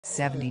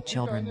70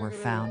 children were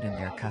found in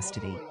their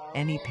custody.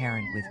 Any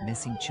parent with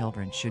missing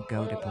children should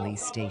go to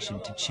police station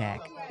to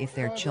check if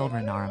their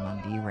children are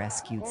among the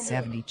rescued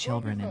 70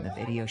 children in the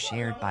video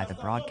shared by the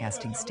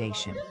broadcasting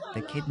station.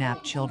 The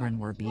kidnapped children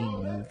were being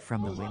moved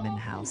from the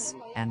women's house,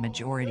 and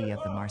majority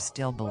of them are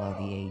still below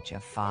the age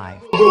of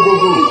 5.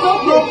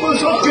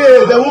 It's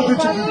okay, there won't be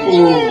two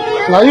people.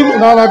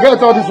 Now I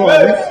get all this one.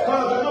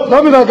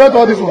 Let me get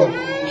all this one.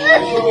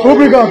 Who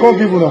bring and come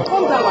people now?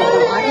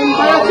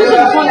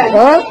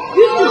 Huh?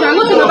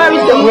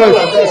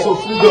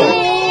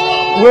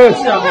 Wait.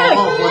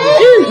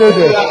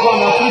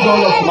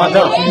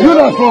 Madam. You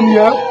not from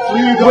here?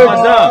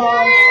 Madam.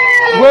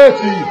 Wait.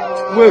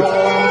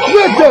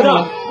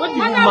 Madam,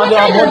 mother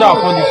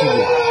for this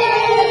children.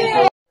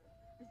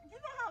 You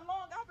know how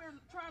long I've been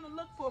trying to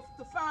look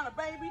to find a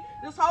baby?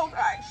 This whole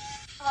time.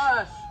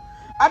 Hush.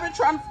 I've been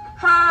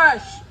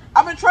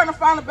trying to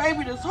find a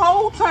baby this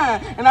whole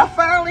time, and I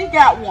finally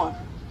got one.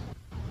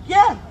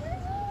 Yeah.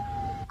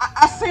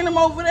 I seen him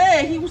over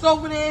there. He was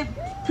over there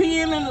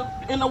peeing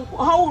in the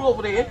hole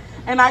over there,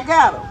 and I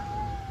got him.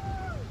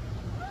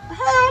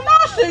 Hell no,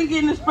 she ain't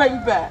getting this baby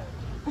back.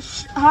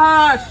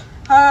 Hush.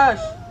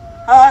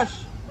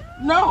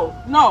 No.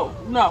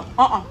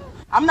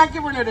 I'm not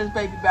giving her this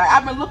baby back.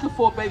 I've been looking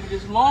for a baby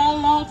this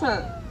long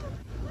time.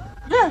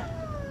 Yeah.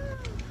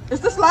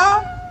 Is this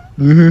live?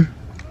 Mm-hmm.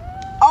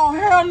 Oh,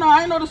 hell no, I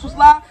didn't know this was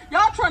live.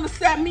 Y'all trying to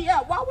set me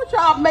up. Why would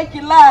y'all make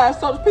it live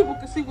so that people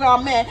can see where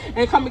I'm at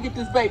and come and get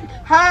this baby?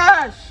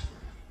 Hush.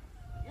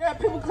 Yeah,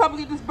 people can come and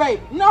get this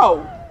baby.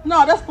 No,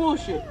 that's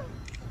bullshit.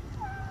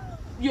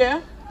 Yeah.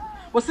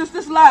 Well, since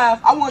this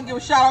live, I want to give a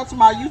shout out to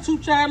my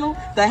YouTube channel,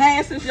 The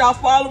Hansons. Y'all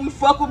follow me,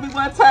 fuck with me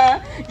one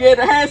time. Yeah,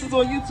 The Hansons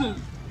on YouTube.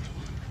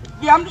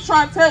 Yeah, I'm just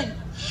trying to tell you.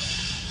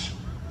 Shh.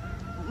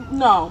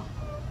 No,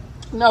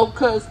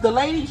 because the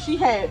lady, she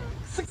had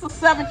 6 or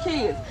 7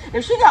 kids.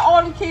 If she got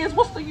all them kids,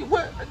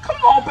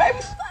 come on, baby,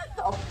 shut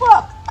the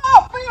fuck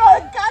up. Make all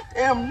that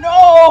goddamn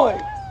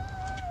noise.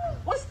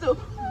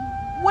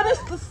 What is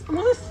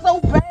so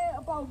bad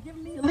about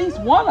giving me at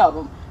least one of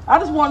them? I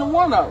just wanted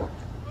one of them.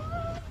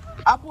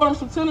 I bought them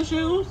some tennis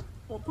shoes.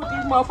 I'm gonna put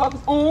these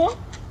motherfuckers on,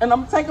 and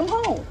I'm gonna take them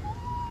home.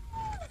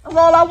 That's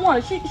all I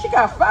wanted. She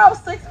got 5 or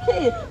 6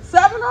 kids,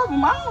 7 of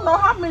them. I don't know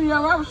how many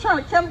of them. I was trying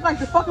to count like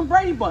the fucking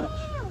Brady Bunch.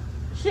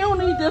 She don't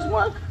need this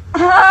one.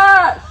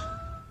 Hush.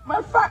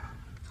 Matter of fact,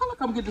 tell her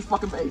come get this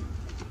fucking baby.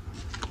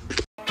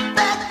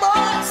 Bad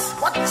boys,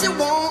 what you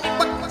want,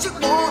 what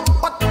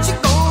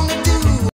you